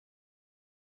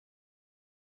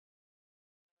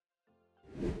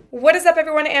What is up,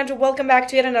 everyone, and welcome back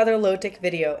to yet another low-tech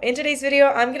video. In today's video,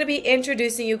 I'm going to be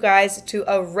introducing you guys to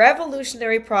a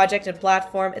revolutionary project and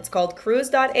platform. It's called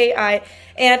Cruiz.ai,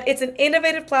 and it's an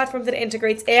innovative platform that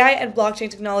integrates AI and blockchain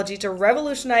technology to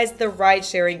revolutionize the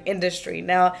ride-sharing industry.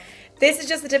 Now, this is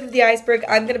just the tip of the iceberg.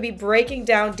 I'm going to be breaking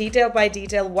down detail by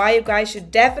detail why you guys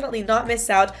should definitely not miss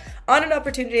out on an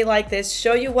opportunity like this,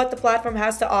 show you what the platform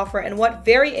has to offer and what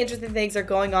very interesting things are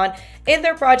going on in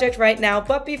their project right now.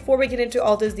 But before we get into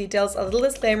all those details, a little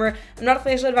disclaimer: I'm not a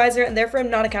financial advisor and therefore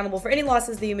I'm not accountable for any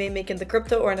losses that you may make in the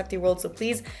crypto or NFT world. So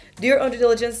please do your own due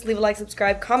diligence, leave a like,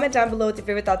 subscribe, comment down below with your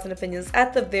favorite thoughts and opinions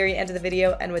at the very end of the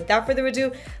video. And without further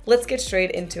ado, let's get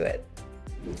straight into it.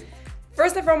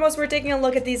 First and foremost, we're taking a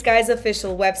look at these guys'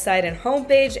 official website and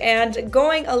homepage and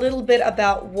going a little bit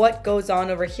about what goes on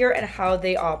over here and how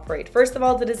they operate. First of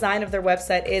all, the design of their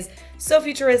website is so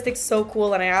futuristic, so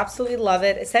cool, and I absolutely love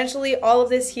it. Essentially, all of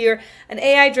this here, an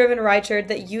AI-driven rideshare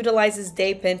that utilizes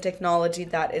DePIN technology,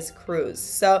 that is Cruiz.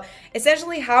 So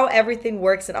essentially how everything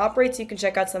works and operates, you can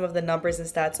check out some of the numbers and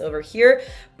stats over here.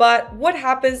 But what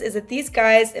happens is that these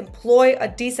guys employ a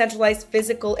decentralized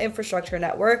physical infrastructure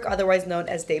network, otherwise known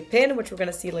as DePIN, which we're going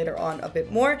to see later on a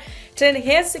bit more, to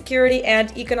enhance security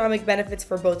and economic benefits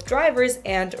for both drivers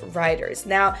and riders.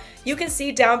 Now, you can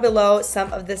see down below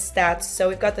some of the stats. So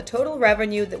we've got the total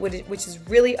revenue, which is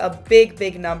really a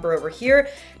big number over here.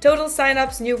 Total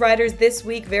signups, new riders this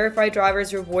week, verified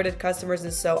drivers, rewarded customers,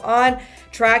 and so on.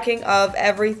 Tracking of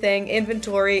everything,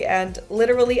 inventory, and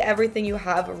literally everything you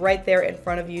have right there in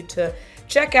front of you to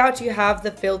check out. You have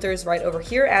the filters right over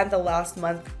here and the last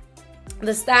month,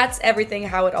 the stats, everything,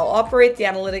 how it all operates, the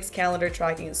analytics, calendar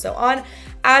tracking, and so on,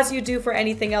 as you do for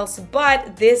anything else.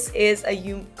 But this is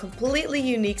a completely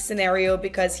unique scenario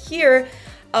because here,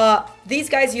 these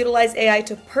guys utilize AI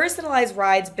to personalize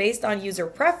rides based on user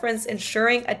preference,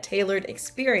 ensuring a tailored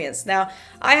experience. Now,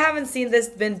 I haven't seen this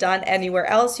been done anywhere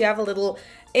else. You have a little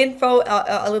info,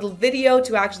 a little video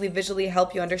to actually visually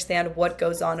help you understand what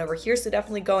goes on over here. So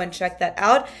definitely go and check that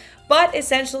out. But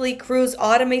essentially, Cruiz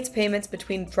automates payments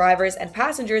between drivers and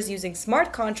passengers using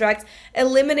smart contracts,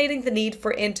 eliminating the need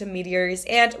for intermediaries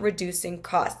and reducing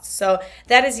costs. So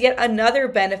that is yet another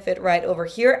benefit right over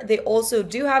here. They also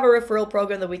do have a referral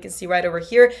program that we can see right over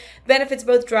here. Benefits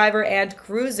both driver and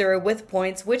cruiser with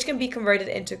points, which can be converted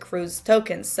into Cruiz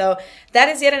tokens. So that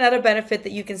is yet another benefit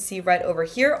that you can see right over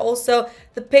here. Also,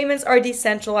 the payments are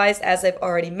decentralized, as I've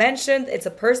already mentioned. It's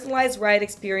a personalized ride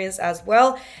experience as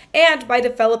well. And by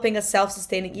developing a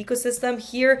self-sustaining ecosystem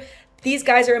here, these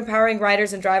guys are empowering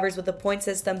riders and drivers with a point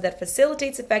system that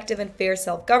facilitates effective and fair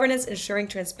self-governance, ensuring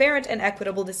transparent and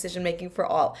equitable decision-making for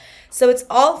all. So it's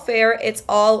all fair. It's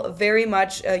all very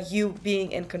much you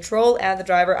being in control and the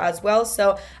driver as well.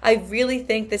 So I really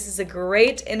think this is a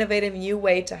great, innovative new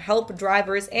way to help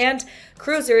drivers and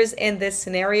cruisers in this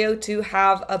scenario to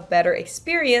have a better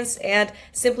experience and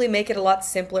simply make it a lot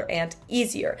simpler and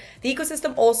easier. The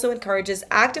ecosystem also encourages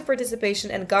active participation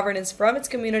and governance from its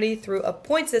community through a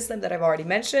point system that I've already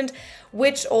mentioned,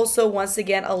 which also once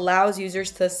again allows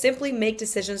users to simply make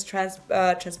decisions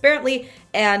transparently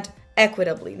and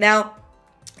equitably. Now,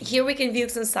 here we can view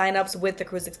some signups with the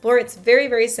Cruiz Explorer. It's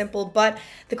very simple, but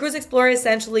the Cruiz Explorer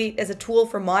essentially is a tool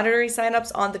for monitoring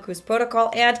signups on the Cruiz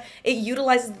protocol, and it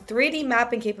utilizes the 3D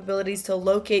mapping capabilities to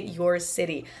locate your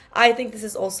city. I think this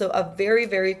is also a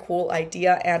very cool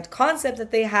idea and concept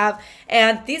that they have,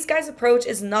 and these guys' approach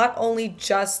is not only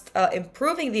just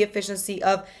improving the efficiency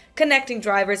of connecting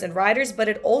drivers and riders, but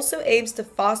it also aims to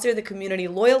foster the community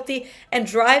loyalty and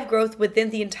drive growth within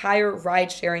the entire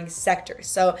ride-sharing sector.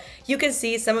 So you can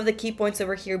see some of the key points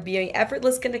over here being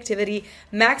effortless connectivity,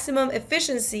 maximum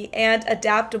efficiency, and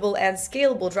adaptable and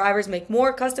scalable. Drivers make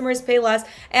more, customers pay less,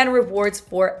 and rewards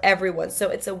for everyone. So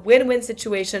it's a win-win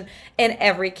situation in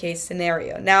every case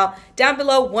scenario. Now, down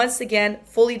below, once again,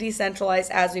 fully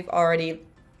decentralized, as we've already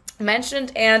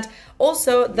mentioned, and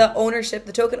also the ownership,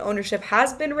 the token ownership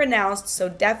has been renounced, so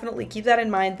definitely keep that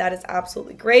in mind. That is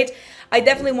absolutely great. I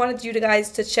definitely wanted you guys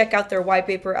to check out their white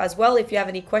paper as well. If you have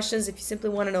any questions, if you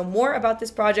simply want to know more about this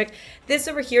project, this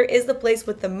over here is the place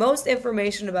with the most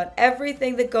information about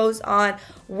everything that goes on,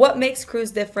 what makes Cruiz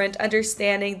different,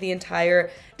 understanding the entire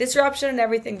disruption and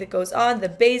everything that goes on, the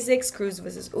basics, Cruiz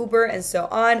versus Uber, and so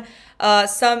on.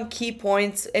 Some key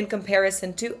points in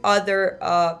comparison to other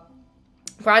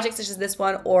projects such as this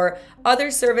one or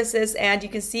other services, and you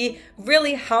can see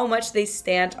really how much they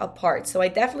stand apart. So I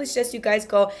definitely suggest you guys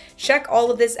go check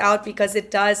all of this out because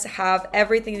it does have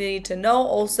everything you need to know.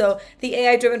 Also, the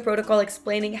AI driven protocol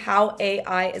explaining how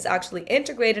AI is actually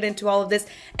integrated into all of this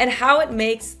and how it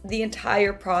makes the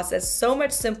entire process so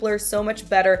much simpler, so much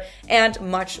better, and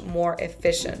much more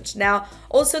efficient. Now,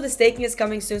 also the staking is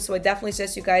coming soon, so I definitely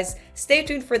suggest you guys stay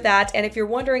tuned for that. And if you're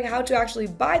wondering how to actually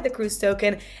buy the Cruiz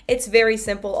token, it's very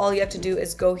simple. All you have to do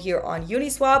is go here on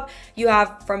Uniswap. You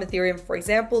have from Ethereum, for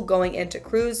example, going into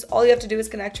Cruiz. All you have to do is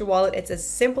connect your wallet. It's as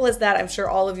simple as that. I'm sure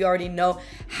all of you already know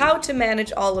how to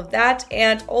manage all of that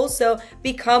and also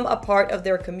become a part of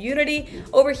their community.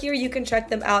 Over here, you can check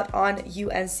them out on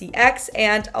UNCX,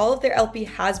 and all of their LP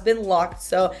has been locked.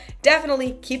 So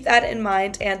definitely keep that in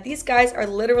mind. And these guys are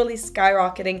literally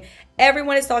skyrocketing.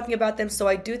 Everyone is talking about them, so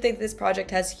I do think this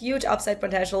project has huge upside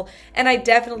potential, and I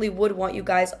definitely would want you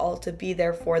guys all to be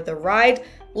there for the ride.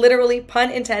 Literally,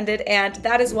 pun intended, and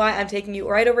that is why I'm taking you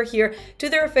right over here to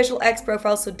their official X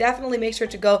profile, so definitely make sure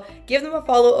to go give them a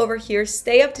follow over here.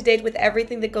 Stay up to date with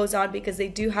everything that goes on because they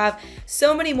do have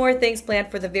so many more things planned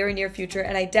for the very near future,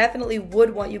 and I definitely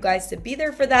would want you guys to be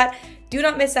there for that. Do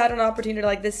not miss out on an opportunity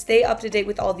like this. Stay up to date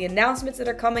with all the announcements that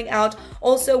are coming out.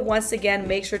 Also, once again,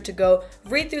 make sure to go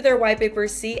read through their white paper,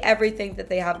 see everything that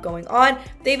they have going on.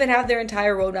 They even have their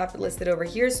entire roadmap listed over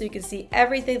here, so you can see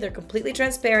everything. They're completely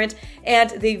transparent,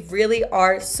 and they really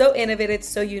are so innovative,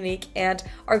 so unique, and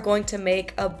are going to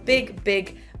make a big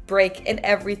break in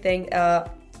everything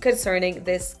concerning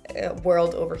this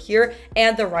world over here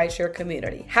and the rideshare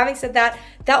community. Having said that,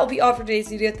 that will be all for today's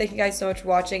video. Thank you guys so much for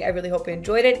watching. I really hope you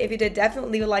enjoyed it. If you did,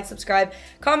 definitely leave a like, subscribe,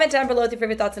 comment down below with your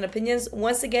favorite thoughts and opinions.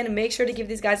 Once again, make sure to give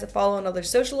these guys a follow on other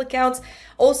social accounts.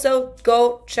 Also,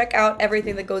 go check out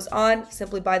everything that goes on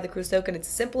simply by the Cruiz token. It's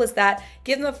as simple as that.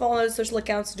 Give them a follow on other social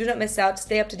accounts. Do not miss out.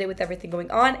 Stay up to date with everything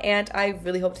going on, and I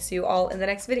really hope to see you all in the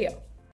next video.